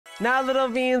Now, little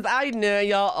beans, I know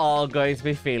you're all going to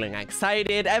be feeling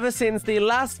excited ever since the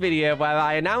last video where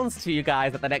I announced to you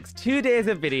guys that the next 2 days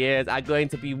of videos are going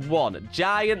to be one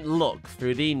giant look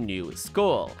through the new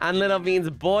school. And little beans,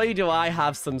 boy, do I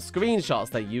have some screenshots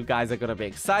that you guys are going to be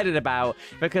excited about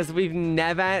because we've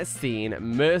never seen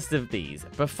most of these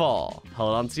before.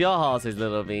 Hold on to your horses,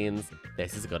 little beans.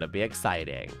 This is going to be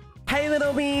exciting. Hey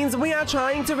little beans, we are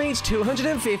trying to reach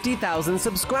 250,000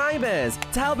 subscribers.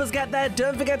 To help us get there,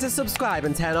 don't forget to subscribe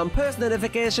and turn on post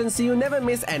notifications so you never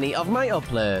miss any of my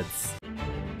uploads.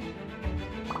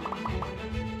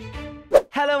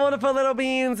 Hello wonderful little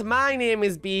beans, my name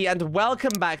is B and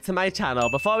welcome back to my channel.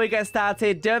 Before we get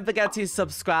started, don't forget to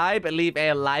subscribe, leave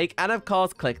a like, and of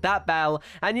course click that bell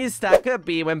and use STARCODE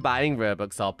B when buying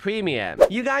Robux or Premium.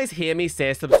 You guys hear me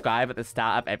say subscribe at the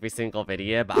start of every single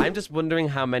video, but I'm just wondering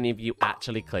how many of you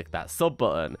actually click that sub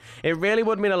button. It really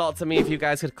would mean a lot to me if you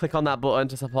guys could click on that button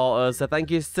to support us, so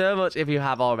thank you so much if you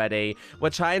have already.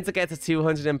 We're trying to get to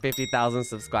 250,000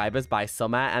 subscribers by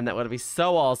summer and that would be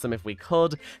so awesome if we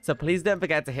could, so please don't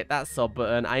forget to hit that sub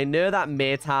button. I know that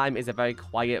May time is a very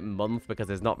quiet month because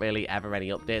there's not really ever any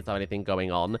updates or anything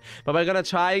going on, but we're going to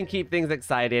try and keep things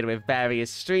excited with various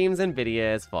streams and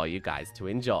videos for you guys to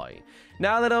enjoy.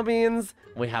 Now, little beans,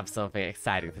 we have something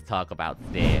exciting to talk about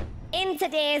today. In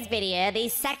today's video, the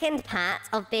second part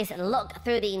of this look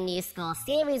through the new school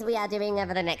series we are doing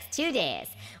over the next 2 days,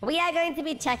 we are going to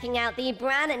be checking out the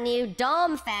brand new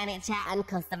dorm furniture and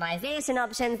customization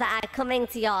options that are coming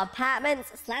to your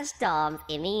apartments/dorms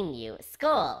in the new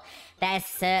school. There's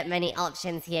so many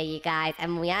options here, you guys,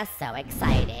 and we are so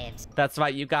excited. That's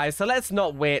right, you guys, so let's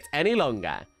not wait any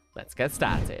longer. Let's get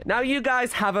started. Now, you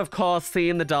guys have, of course,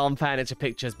 seen the dorm furniture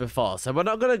pictures before, so we're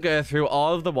not going to go through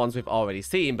all of the ones we've already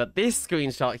seen, but this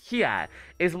screenshot here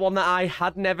is one that I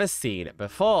had never seen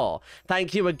before.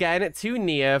 Thank you again to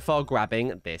Neo for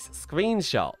grabbing this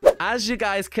screenshot. As you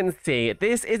guys can see,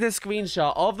 this is a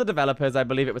screenshot of the developers, I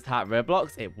believe it was at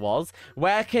Roblox, it was,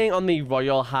 working on the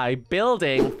Royale High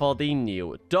building for the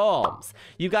new dorms.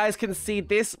 You guys can see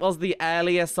this was the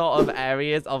earlier sort of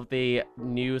areas of the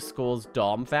new school's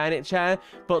dorm furniture,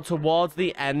 but towards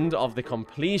the end of the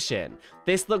completion.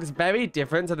 This looks very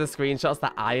different to the screenshots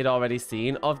that I had already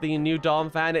seen of the new dorm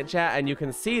furniture, and you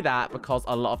can see that because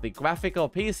a lot of the graphical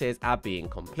pieces are being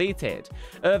completed.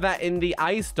 Over in the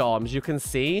ice dorms, you can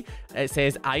see it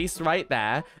says ice right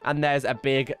there, and there's a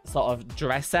big sort of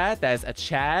dresser, there's a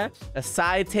chair, a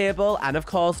side table, and of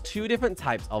course 2 different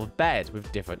types of bed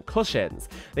with different cushions.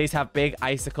 These have big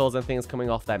icicles and things coming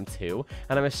off them too,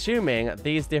 and I'm assuming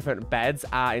these different beds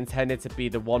are intended to be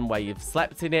the one where you've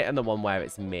slept in it and the one where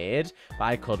it's made. But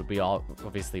I could be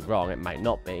obviously wrong, it might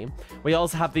not be. We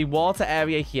also have the water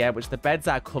area here, which the beds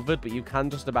are covered, but you can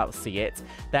just about see it.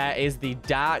 There is the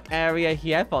dark area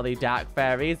here for the dark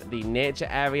fairies, the nature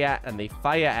area, and the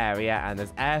fire area, and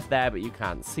there's earth there, but you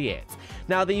can't see it.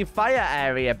 Now, the fire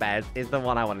area bed is the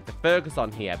one I wanted to focus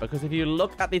on here, because if you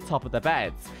look at the top of the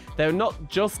beds, they're not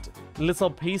just little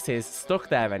pieces stuck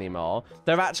there anymore.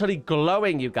 They're actually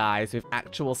glowing, you guys, with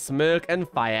actual smoke and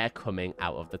fire coming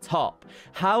out of the top.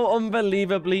 How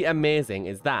unbelievably amazing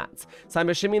is that? So I'm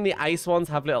assuming the ice ones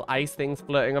have little ice things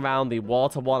floating around. The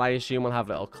water one, I assume, will have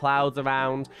little clouds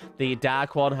around. The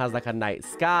dark one has like a night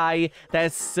sky.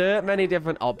 There's so many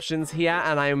different options here,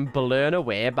 and I'm blown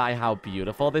away by how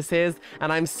beautiful this is.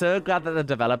 And I'm so glad that the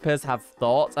developers have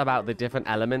thought about the different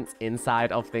elements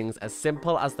inside of things as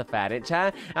simple as the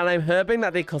furniture. And I'm hoping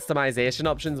that the customization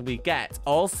options we get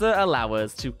also allow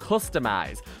us to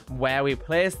customize where we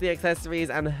place the accessories,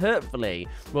 and hopefully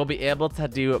we'll be able to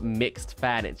do mixed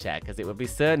furniture, because it would be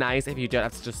so nice if you don't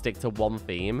have to just stick to one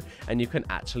theme and you can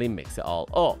actually mix it all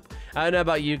up. I don't know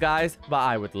about you guys, but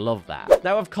I would love that.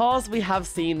 Now, of course, we have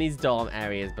seen these dorm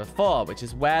areas before, which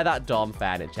is where that dorm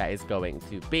furniture is going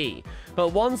to be. But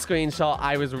one screenshot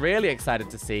I was really excited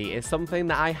to see is something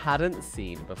that I hadn't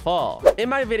seen before. In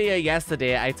my video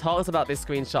yesterday, I talked about this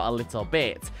screenshot a little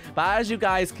bit, but as you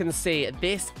guys can see,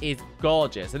 this is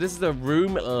gorgeous. So this is a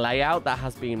room layout that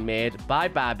has been made by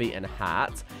Barbie and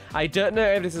Hat. I don't know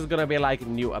if this is going to be like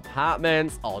new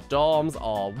apartments or dorms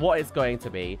or what it's going to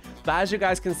be, but as you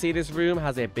guys can see, this room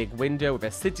has a big window with a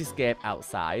cityscape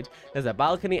outside. There's a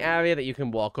balcony area that you can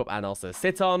walk up and also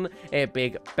sit on, a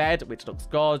big bed which looks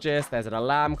gorgeous. There's an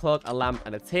alarm clock, a lamp,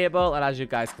 and a table, and as you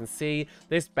guys can see,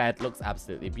 this bed looks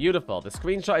absolutely beautiful. The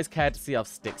screenshot is courtesy of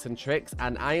Sticks and Tricks,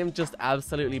 and I am just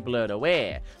absolutely blown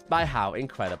away by how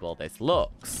incredible this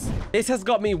looks. This has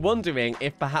got me wondering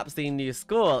if perhaps the new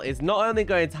school is not only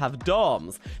going to have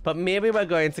dorms, but maybe we're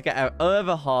going to get an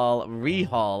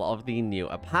rehaul of the new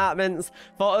apartments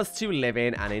for us to live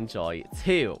in and enjoy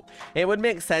too. It would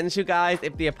make sense, you guys,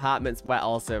 if the apartments were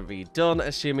also redone,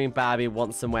 assuming Barbie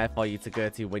wants somewhere for you to go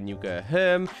to when you go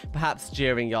home, perhaps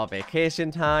during your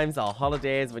vacation times or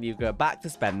holidays when you go back to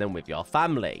spend them with your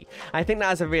family. I think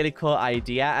that's a really cool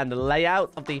idea, and the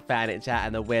layout of the furniture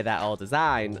and the way they're all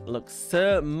designed looks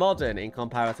so modern in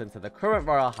comparison to the current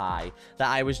Royale High that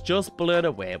I was just blown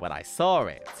away when I saw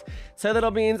it. So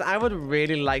little beans, I would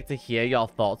really like to hear your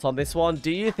thoughts on this one. Do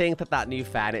you think that that new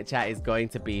furniture is going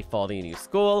to be for the new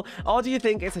school, or do you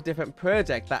think it's a different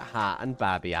project that Heart and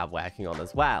Barbie are working on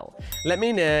as well? Let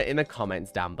me know in the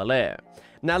comments down below.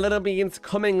 Now, little beans,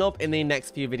 coming up in the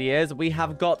next few videos, we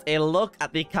have got a look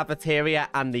at the cafeteria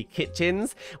and the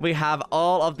kitchens. We have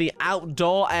all of the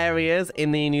outdoor areas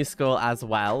in the new school as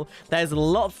well. There's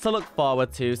lots to look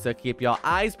forward to, so keep your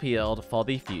eyes peeled for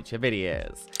the future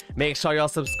videos. Make sure you're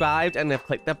subscribed and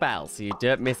click the bell so you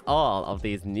don't miss all of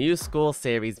these new school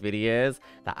series videos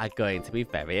that are going to be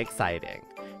very exciting.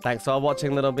 Thanks for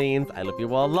watching, little beans. I love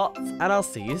you all lots, and I'll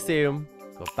see you soon.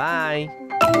 Goodbye.